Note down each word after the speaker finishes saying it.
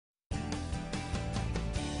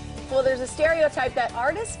Well, there's a stereotype that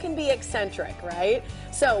artists can be eccentric, right?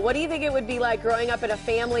 So what do you think it would be like growing up in a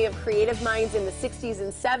family of creative minds in the 60s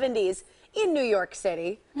and 70s in New York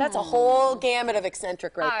City? That's a whole gamut of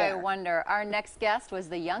eccentric right there. I wonder. Our next guest was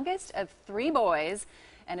the youngest of 3 boys,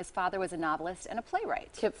 and his father was a novelist and a playwright.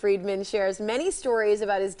 Kipp Friedman shares many stories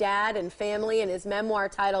about his dad and family in his memoir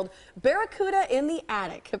titled Barracuda in the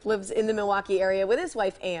Attic. Kipp lives in the Milwaukee area with his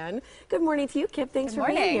wife, Ann. Good morning to you, Kipp. Thanks for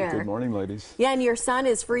being here. Good morning, ladies. Yeah, and your son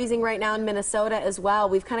is freezing right now in Minnesota as well.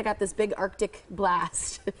 We've kind of got this big Arctic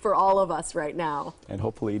blast for all of us right now. And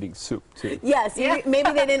hopefully eating soup, too. Yes, maybe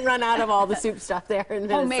they didn't run out of all the soup stuff there in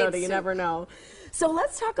Minnesota. Homemade You soup. never know. So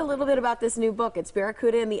let's talk a little bit about this new book. It's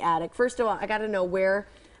Barracuda in the Attic. First of all, I got to know where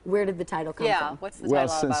did the title come from? What's the title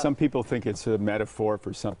Well, about? some people think it's a metaphor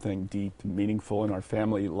for something deep and meaningful in our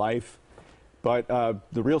family life. But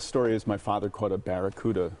the real story is my father caught a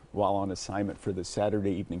barracuda while on assignment for the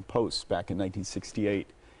Saturday Evening Post back in 1968.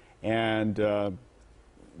 And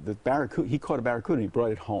he caught a barracuda and he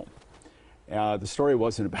brought it home. The story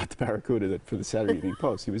wasn't about the barracuda for the Saturday Evening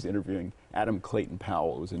Post. He was interviewing Adam Clayton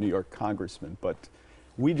Powell, who was a New York congressman. But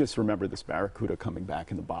we just remember this barracuda coming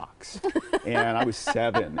back in the box. And I was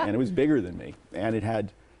 7, and it was bigger than me. And it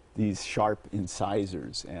had these sharp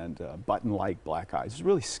incisors and button-like black eyes. It was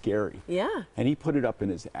really scary. Yeah. And he put it up in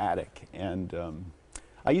his attic. And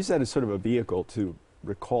I used that as sort of a vehicle to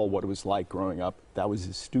recall what it was like growing up. That was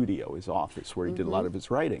his studio, his office, where he did a lot of his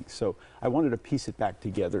writing. So I wanted to piece it back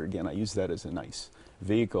together again. I used that as a nice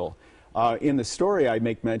vehicle. In the story, I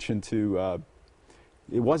make mention to,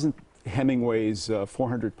 it wasn't Hemingway's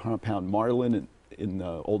 400-pound marlin in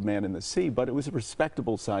Old Man in the Sea, but it was a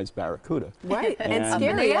respectable-sized barracuda. Right, and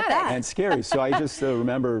scary at that. And scary. So I just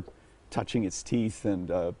remember touching its teeth, and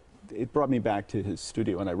it brought me back to his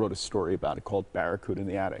studio, and I wrote a story about it called Barracuda in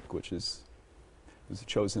the Attic, which was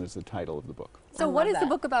chosen as the title of the book. So what is the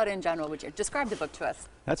book about in general? Would you describe the book to us?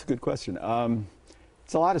 That's a good question.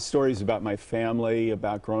 It's a lot of stories about my family,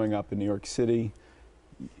 about growing up in New York City.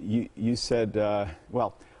 You said,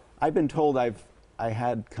 well, I've been told I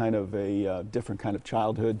had kind of a different kind of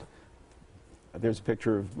childhood. There's a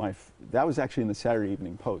picture of that was actually in the Saturday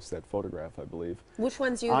Evening Post, that photograph, I believe. Which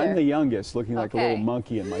one's you I'm there? the youngest, looking like a little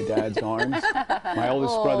monkey in my dad's arms. My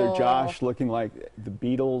oldest brother, Josh, looking like the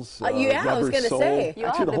Beatles, yeah, Rubber I was going to Soul. say.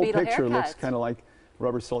 Actually, the whole Beatle picture haircuts. looks kind of like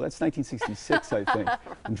Rubber Soul. That's 1966, I think.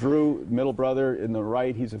 Drew, middle brother, in the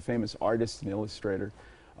right, he's a famous artist and illustrator.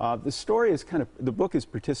 The story is the book is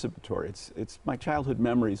participatory. It's my childhood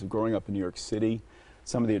memories of growing up in New York City,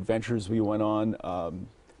 some of the adventures we went on,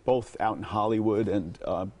 both out in Hollywood and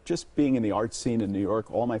just being in the art scene in New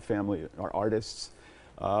York. All my family are artists.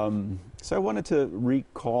 So I wanted to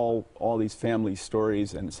recall all these family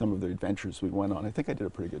stories and some of the adventures we went on. I think I did a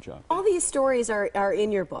pretty good job. All these stories are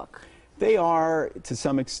in your book. They are, to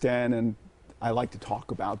some extent, and I like to talk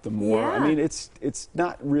about them more. Yeah. I mean, it's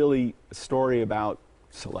not really a story about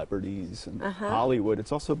celebrities and Hollywood.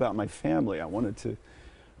 It's also about my family. I wanted to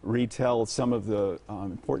retell some of the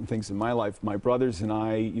important things in my life. My brothers and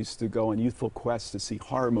I used to go on youthful quests to see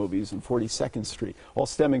horror movies on 42nd Street, all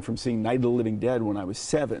stemming from seeing Night of the Living Dead when I was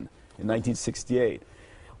 7 in 1968.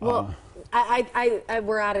 Well,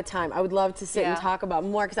 we're out of time. I would love to sit and talk about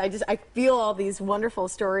more because I feel all these wonderful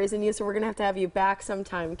stories in you. So we're gonna have to have you back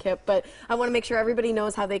sometime, Kipp. But I want to make sure everybody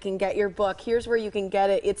knows how they can get your book. Here's where you can get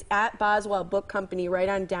it. It's at Boswell Book Company, right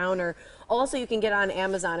on Downer. Also, you can get it on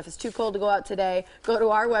Amazon. If it's too cold to go out today, go to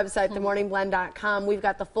our website, themorningblend.com. We've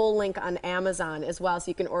got the full link on Amazon as well, so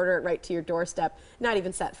you can order it right to your doorstep. Not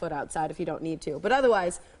even set foot outside if you don't need to. But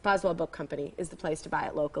otherwise, Boswell Book Company is the place to buy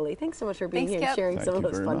it locally. Thanks so much for being here and sharing some of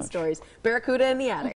those fun stories. Barracuda in the Attic.